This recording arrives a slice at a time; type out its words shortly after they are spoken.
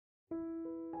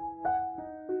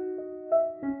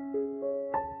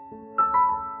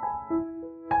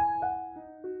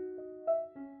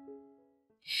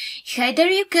Hi there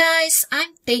you guys,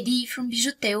 I'm Teddy from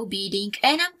BijuTeo Beading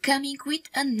and I'm coming with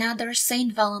another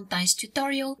Saint Valentine's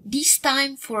tutorial, this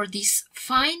time for these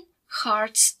fine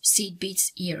hearts seed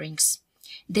beads earrings.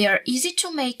 They are easy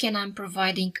to make and I'm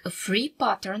providing a free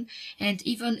pattern, and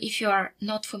even if you are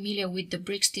not familiar with the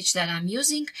brick stitch that I'm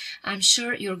using, I'm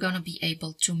sure you're gonna be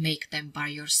able to make them by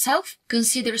yourself.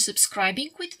 Consider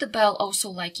subscribing with the bell, also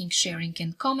liking, sharing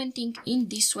and commenting. In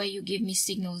this way you give me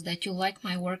signals that you like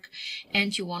my work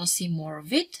and you want to see more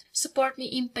of it. Support me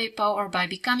in PayPal or by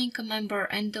becoming a member,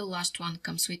 and the last one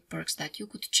comes with perks that you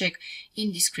could check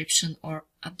in description or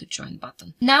at the join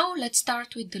button. Now let's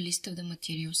start with the list of the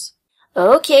materials.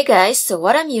 Okay guys, so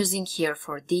what I'm using here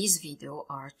for this video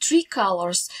are 3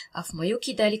 colors of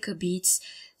miyuki Delica beads: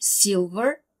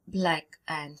 silver, black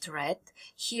and red.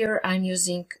 Here I'm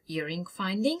using earring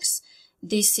findings.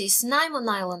 This is Nymo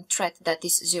Nylon Thread, that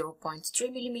is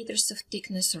 0.3 millimeters of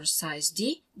thickness or size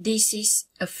D. This is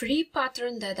a free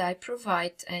pattern that I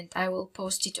provide and I will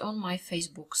post it on my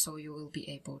Facebook so you will be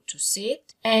able to see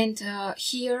it. And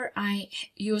here I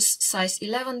use size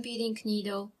 11 beading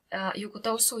needle. You could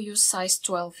also use size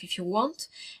 12 if you want,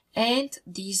 and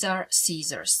these are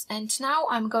scissors. And now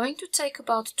I'm going to take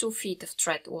about 2 feet of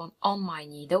thread on my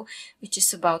needle, which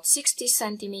is about 60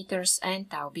 centimeters, and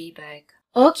I'll be back.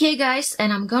 Okay guys,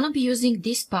 and I'm gonna be using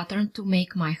this pattern to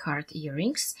make my heart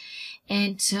earrings,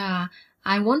 and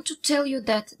I want to tell you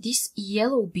that these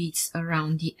yellow beads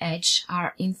around the edge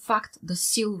are in fact the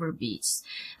silver beads.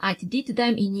 I did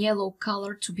them in yellow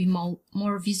color to be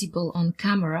more visible on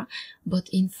camera, but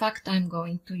in fact I'm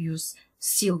going to use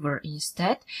silver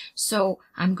instead. So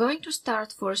I'm going to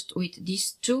start first with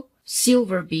these 2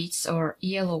 silver beads or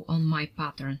yellow on my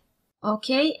pattern.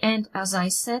 Okay, and as I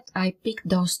said, I picked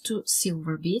those 2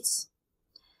 silver beads.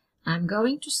 I'm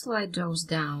going to slide those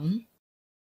down.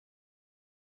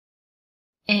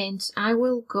 And I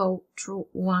will go through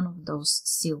one of those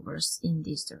silvers in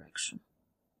this direction.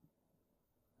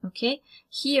 Okay,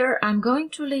 here I'm going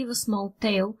to leave a small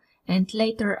tail and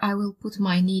later I will put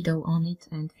my needle on it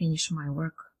and finish my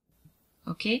work.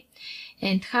 Okay,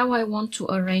 and how I want to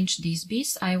arrange these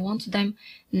beads, I want them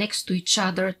next to each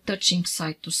other, touching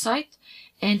side to side,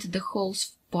 and the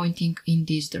holes pointing in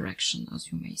this direction,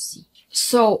 as you may see.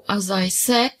 So, as I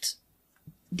said,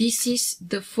 this is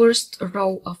the first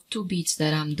row of 2 beads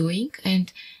that I'm doing,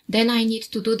 and then I need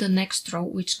to do the next row,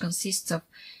 which consists of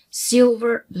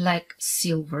silver, black,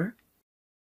 silver.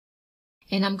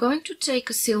 And I'm going to take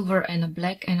a silver and a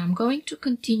black, and I'm going to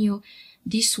continue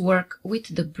this work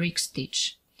with the brick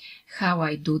stitch. How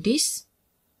I do this?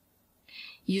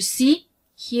 You see,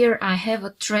 here I have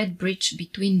a thread bridge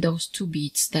between those 2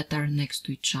 beads that are next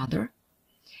to each other.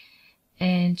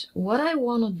 And what I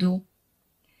want to do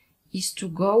is to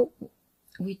go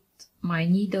with my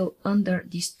needle under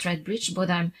this thread bridge, but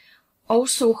I'm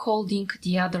also holding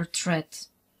the other thread,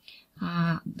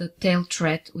 the tail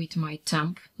thread, with my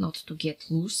thumb, not to get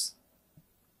loose.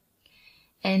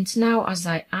 And now as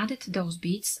I added those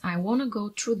beads, I want to go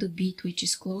through the bead which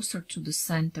is closer to the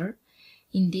center.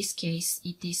 In this case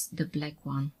it is the black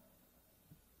one.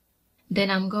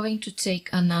 Then I'm going to take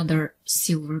another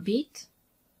silver bead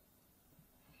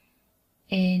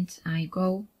and I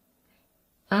go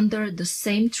under the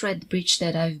same thread bridge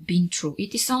that I've been through.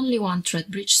 It is only one thread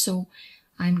bridge, so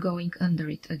I'm going under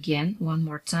it again one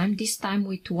more time, this time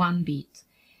with 1 bead.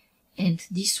 And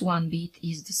this 1 bead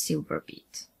is the silver bead.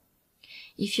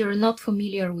 If you're not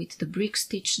familiar with the brick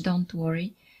stitch, don't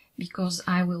worry, because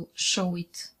I will show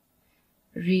it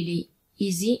really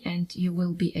easy and you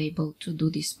will be able to do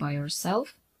this by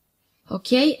yourself.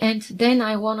 Okay, and then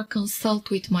I want to consult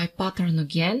with my pattern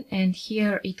again, and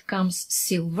here it comes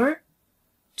silver,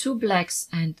 2 blacks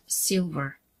and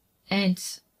silver. And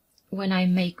when I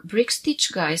make brick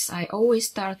stitch, guys, I always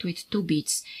start with 2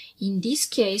 beads, in this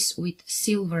case with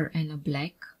silver and a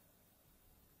black.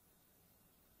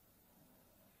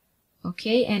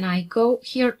 Okay, and I go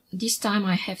here, this time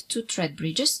I have 2 thread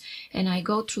bridges and I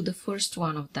go through the first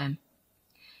one of them.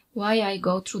 Why I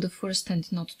go through the first and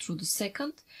not through the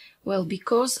second? Well,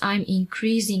 because I'm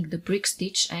increasing the brick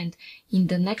stitch and in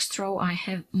the next row I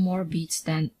have more beads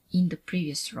than in the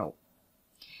previous row.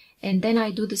 And then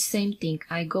I do the same thing.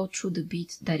 I go through the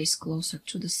bead that is closer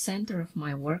to the center of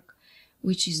my work,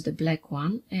 which is the black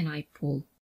one, and I pull.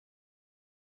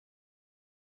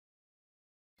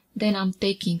 Then I'm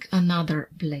taking another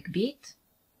black bead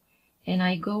and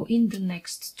I go in the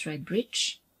next thread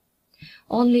bridge.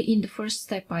 Only in the first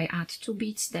step I add 2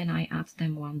 beads, then I add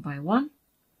them one by one.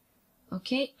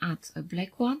 Okay, add a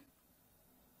black one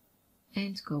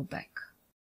and go back.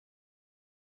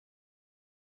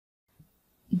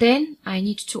 Then I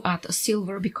need to add a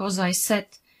silver, because I said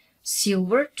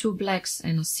silver, 2 blacks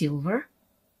and a silver.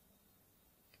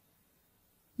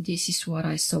 This is what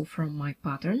I saw from my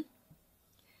pattern.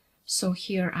 So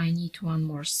here I need 1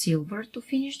 more silver to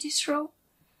finish this row,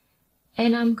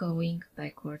 and I'm going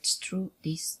backwards through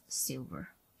this silver.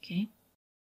 Okay.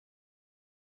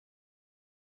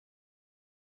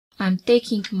 I'm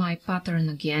taking my pattern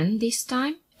again this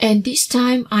time, and this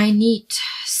time I need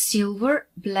silver,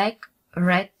 black,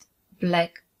 red,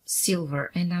 black,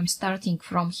 silver, and I'm starting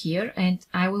from here, and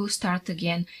I will start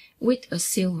again with a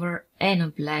silver and a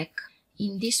black.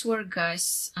 In this work,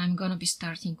 guys, I'm gonna be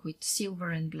starting with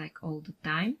silver and black all the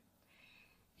time.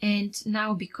 And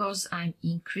now, because I'm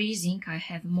increasing, I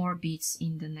have more beads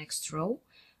in the next row.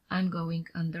 I'm going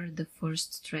under the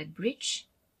first thread bridge,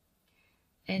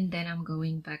 and then I'm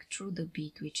going back through the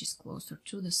bead which is closer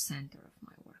to the center of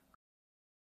my work.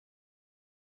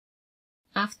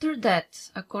 After that,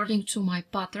 according to my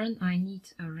pattern, I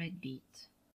need a red bead.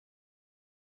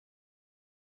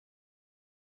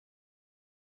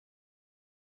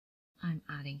 I'm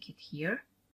adding it here.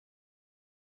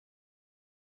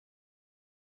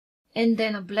 And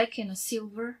then a black and a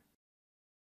silver.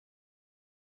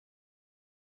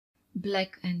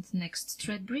 Black and next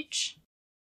thread bridge.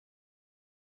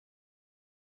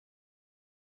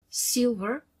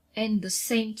 Silver and the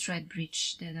same thread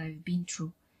bridge that I've been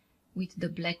through with the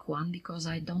black one, because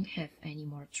I don't have any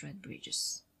more thread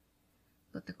bridges.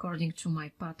 But according to my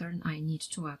pattern, I need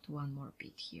to add 1 more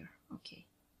bead here. Okay.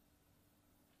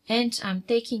 And I'm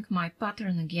taking my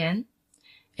pattern again,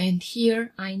 and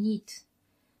here I need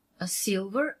a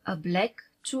silver, a black,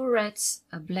 2 reds,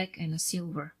 a black and a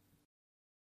silver.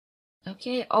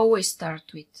 Okay, always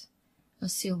start with a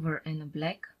silver and a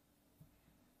black.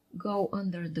 Go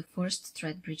under the first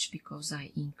thread bridge because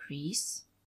I increase.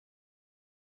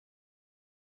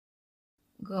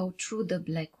 Go through the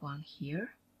black one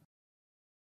here.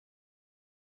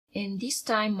 And this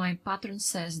time my pattern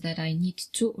says that I need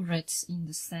 2 reds in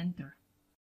the center.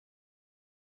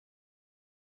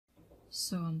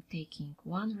 So I'm taking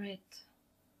 1 red,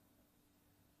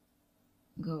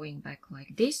 going back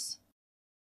like this,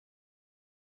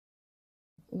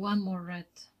 1 more red,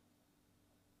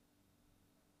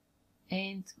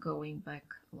 and going back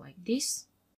like this.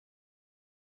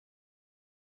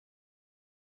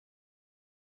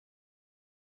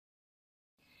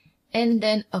 And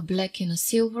then a black and a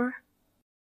silver.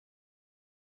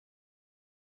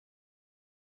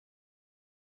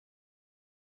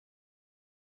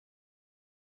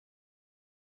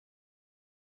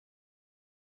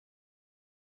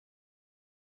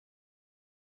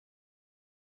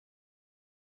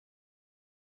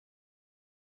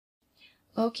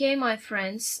 Okay, my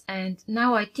friends, and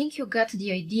now I think you got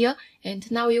the idea,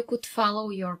 and now you could follow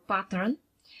your pattern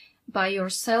by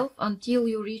yourself until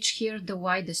you reach here the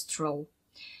widest row,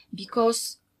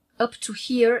 because up to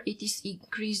here it is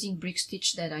increasing brick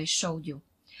stitch that I showed you.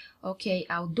 Okay,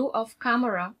 I'll do off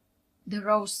camera the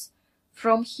rows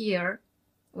from here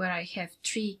where I have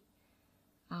 3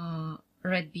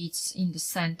 red beads in the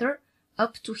center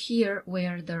up to here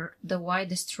where the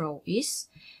widest row is,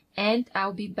 and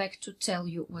I'll be back to tell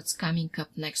you what's coming up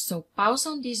next. So pause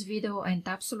on this video and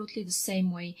absolutely the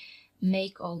same way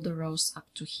make all the rows up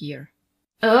to here.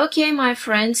 Okay, my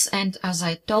friends, and as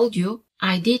I told you,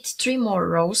 I did 3 more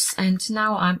rows, and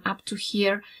now I'm up to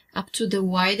here, up to the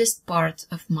widest part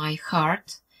of my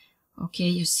heart. Okay,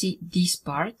 you see this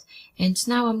part, and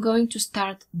now I'm going to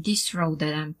start this row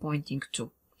that I'm pointing to.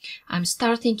 I'm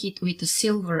starting it with a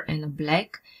silver and a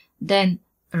black, then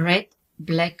red,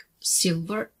 black,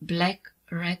 silver, black,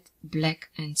 red, black,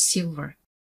 and silver.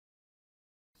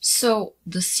 So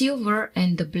the silver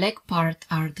and the black part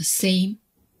are the same,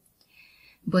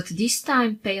 but this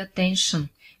time pay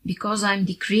attention, because I'm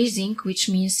decreasing, which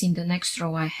means in the next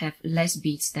row I have less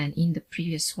beads than in the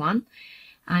previous one.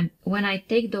 When I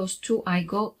take those 2, I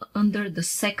go under the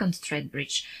second thread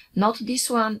bridge, not this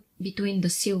one between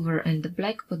the silver and the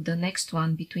black, but the next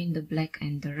one between the black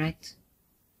and the red.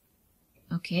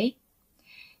 Okay,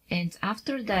 and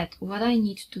after that what I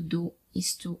need to do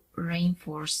is to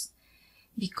reinforce,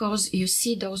 because you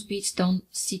see those beads don't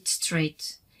sit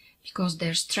straight, because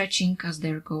they're stretching as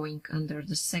they're going under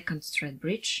the second thread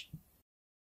bridge.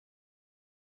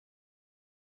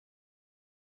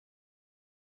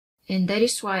 And that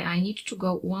is why I need to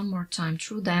go 1 more time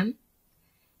through them,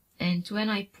 and when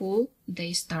I pull,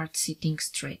 they start sitting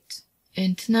straight.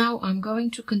 And now I'm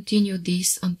going to continue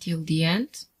this until the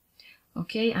end.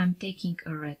 Okay, I'm taking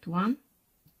a red one,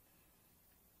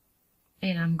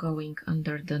 and I'm going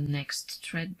under the next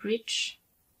thread bridge.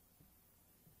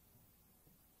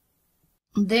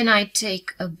 Then I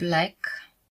take a black,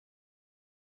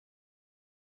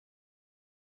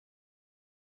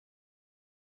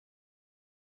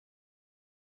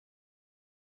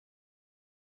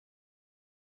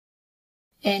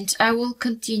 And I will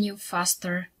continue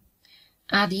faster,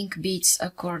 adding beads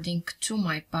according to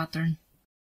my pattern.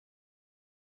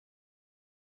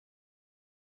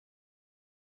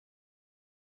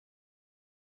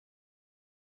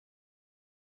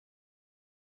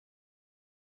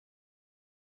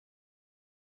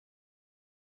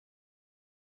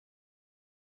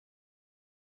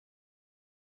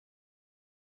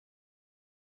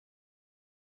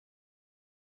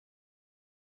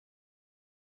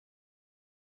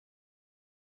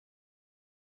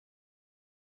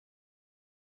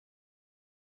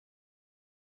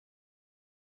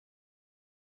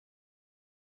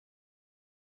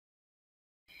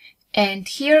 And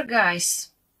here,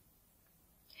 guys,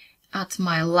 at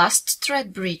my last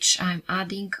thread bridge, I'm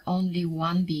adding only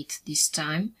one bead this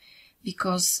time,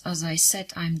 because as I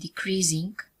said, I'm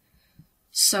decreasing,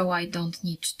 so I don't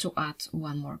need to add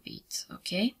one more bead,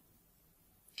 okay?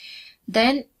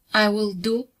 Then I will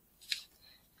do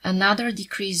another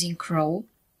decreasing row.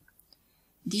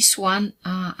 This one,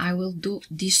 I will do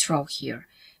this row here,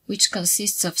 which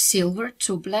consists of silver,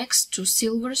 2 blacks, 2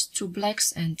 silvers, 2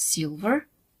 blacks and silver.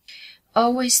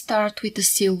 Always start with a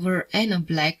silver and a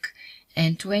black,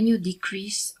 and when you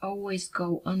decrease, always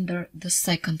go under the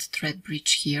second thread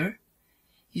bridge here.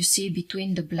 You see,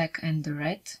 between the black and the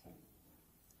red.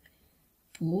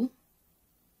 Pull.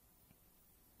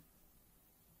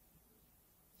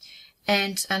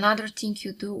 And another thing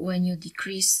you do when you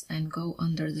decrease and go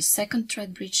under the second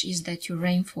thread bridge is that you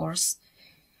reinforce,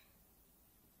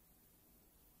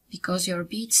 because your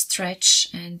beads stretch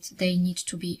and they need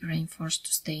to be reinforced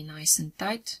to stay nice and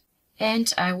tight.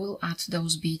 And I will add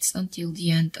those beads until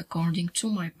the end according to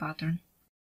my pattern.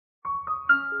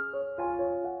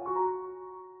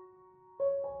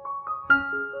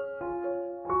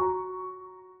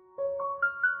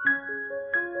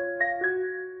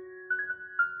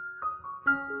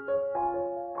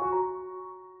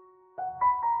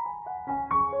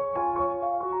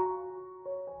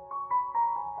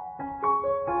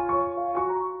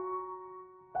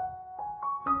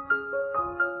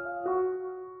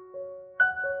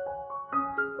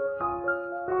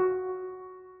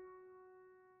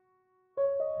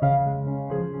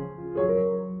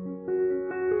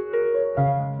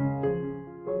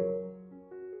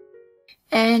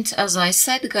 And as I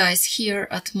said, guys, here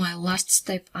at my last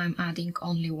step, I'm adding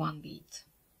only one bead.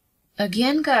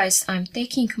 Again, guys, I'm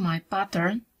taking my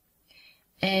pattern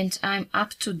and I'm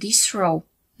up to this row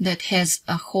that has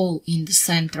a hole in the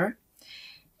center.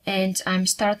 And I'm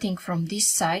starting from this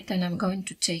side, and I'm going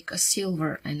to take a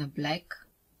silver and a black.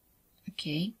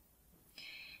 Okay.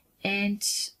 And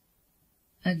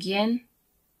again,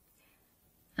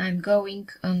 I'm going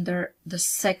under the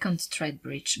second thread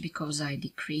bridge because I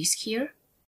decrease here.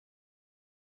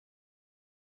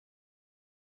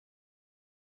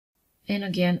 And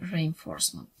again,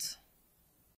 reinforcement.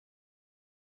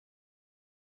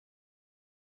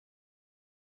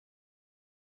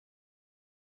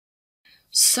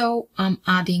 So I'm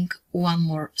adding one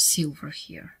more silver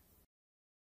here.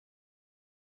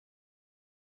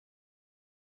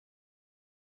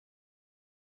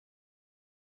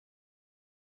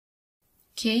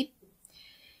 Okay.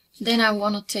 Then I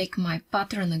want to take my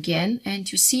pattern again,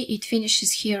 and you see it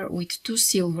finishes here with 2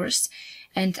 silvers,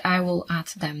 and I will add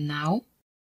them now.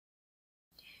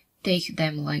 Take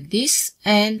them like this,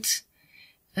 and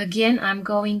again I'm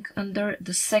going under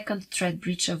the second thread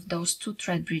bridge of those 2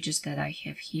 thread bridges that I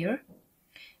have here,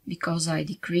 because I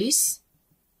decrease.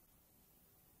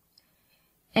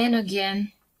 And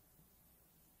again,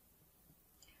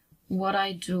 what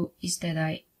I do is that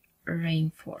I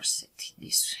reinforce it,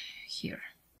 this here.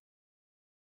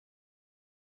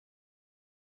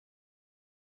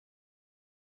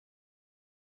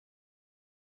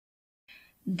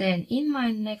 Then in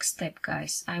my next step,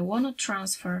 guys, I want to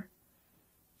transfer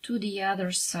to the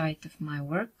other side of my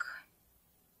work.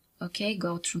 Okay,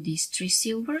 go through these 3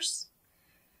 silvers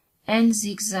and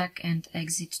zigzag and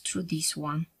exit through this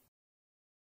one.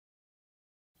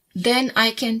 Then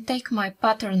I can take my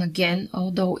pattern again,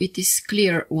 although it is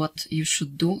clear what you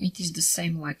should do. It is the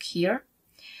same like here.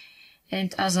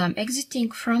 And as I'm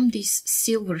exiting from this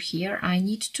silver here, I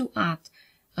need to add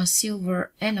a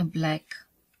silver and a black.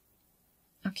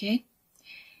 Okay.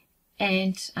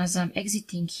 And as I'm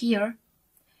exiting here,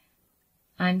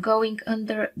 I'm going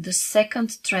under the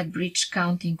second thread bridge,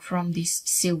 counting from this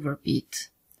silver bead.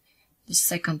 The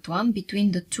second one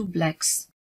between the 2 blacks.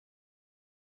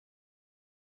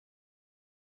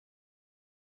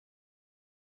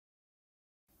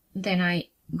 Then I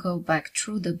go back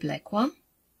through the black one,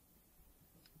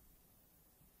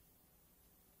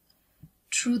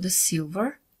 through the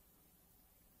silver,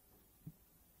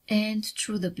 and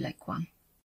through the black one.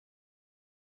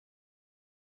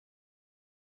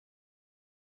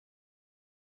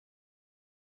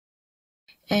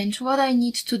 And what I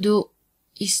need to do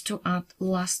is to add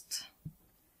last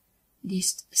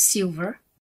this silver.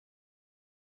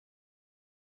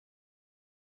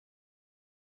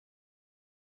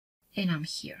 And I'm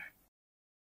here.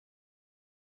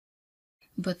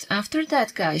 But after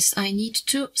that, guys, I need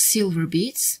 2 silver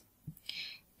beads.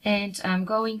 And I'm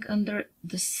going under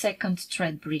the second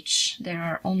thread bridge. There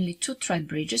are only 2 thread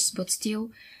bridges, but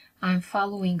still I'm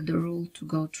following the rule to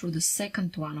go through the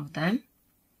second one of them.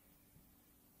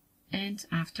 And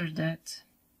after that,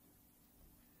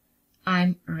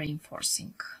 I'm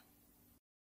reinforcing.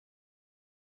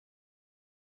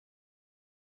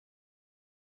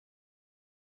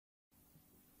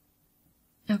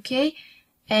 Okay,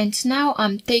 and now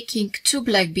I'm taking 2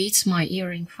 black beads, my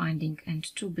earring finding, and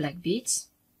 2 black beads.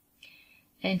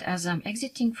 And as I'm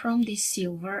exiting from this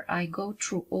silver, I go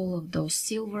through all of those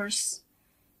silvers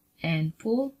and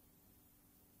pull.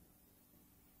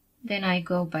 Then I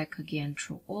go back again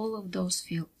through all of those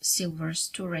silvers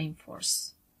to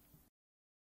reinforce.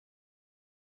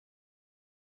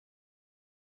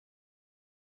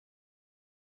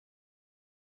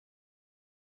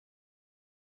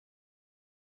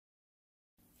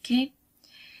 Okay,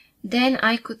 then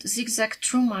I could zigzag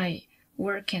through my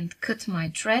work and cut my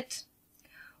thread,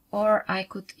 or I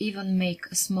could even make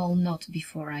a small knot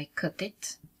before I cut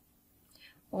it,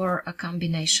 or a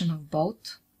combination of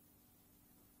both.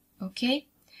 Okay,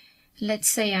 let's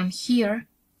say I'm here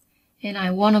and I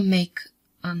want to make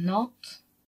a knot.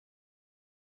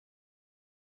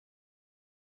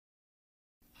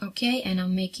 Okay, and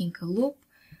I'm making a loop.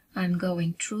 I'm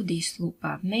going through this loop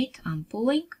I've made, I'm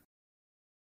pulling.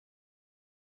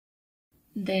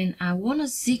 Then I want to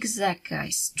zigzag,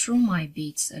 guys, through my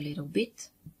beads a little bit,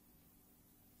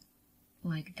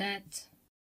 like that.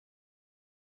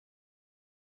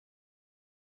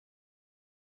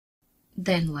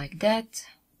 Then like that.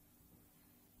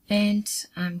 And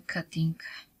I'm cutting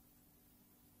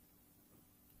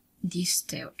this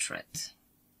tail thread.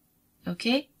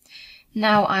 Okay,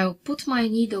 now I'll put my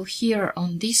needle here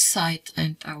on this side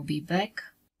and I'll be back.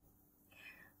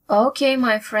 Okay,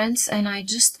 my friends, and I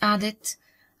just added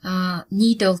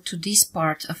needle to this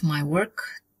part of my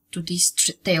work, to this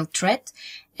tail thread,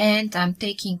 and I'm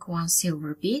taking 1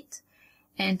 silver bead,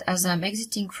 and as I'm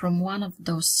exiting from one of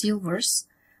those silvers,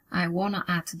 I want to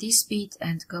add this bead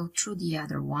and go through the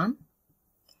other one.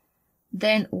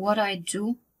 Then what I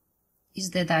do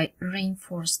is that I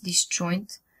reinforce this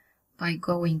joint by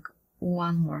going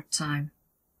 1 more time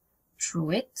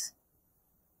through it,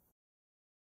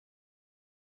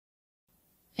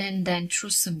 and then through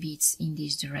some beads in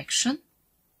this direction.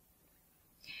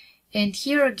 And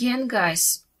here again,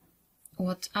 guys,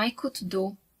 what I could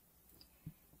do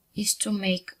is to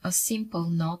make a simple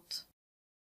knot,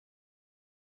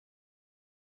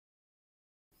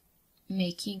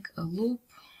 making a loop,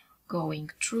 going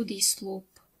through this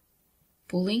loop,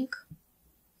 pulling,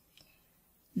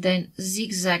 then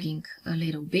zigzagging a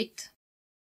little bit,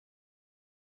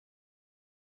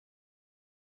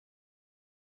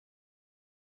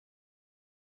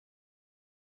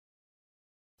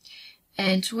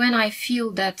 and when I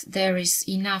feel that there is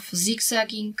enough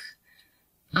zigzagging,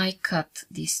 I cut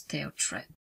this tail thread.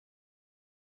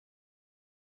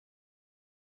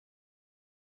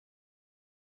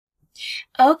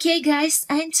 Okay, guys,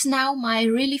 and now my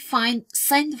really fine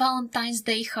Saint Valentine's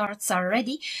Day hearts are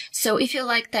ready. So if you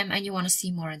like them and you want to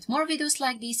see more and more videos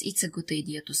like this, it's a good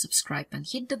idea to subscribe and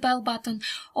hit the bell button.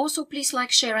 Also, please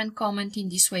like, share and comment. In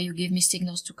this way you give me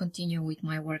signals to continue with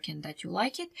my work and that you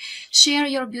like it. Share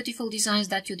your beautiful designs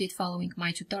that you did following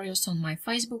my tutorials on my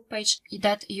Facebook page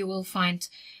that you will find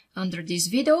under this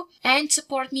video, and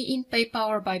support me in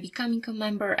PayPal by becoming a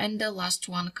member, and the last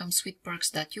one comes with perks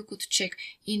that you could check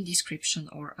in description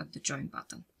or at the join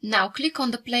button. Now click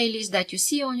on the playlist that you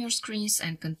see on your screens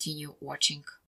and continue watching.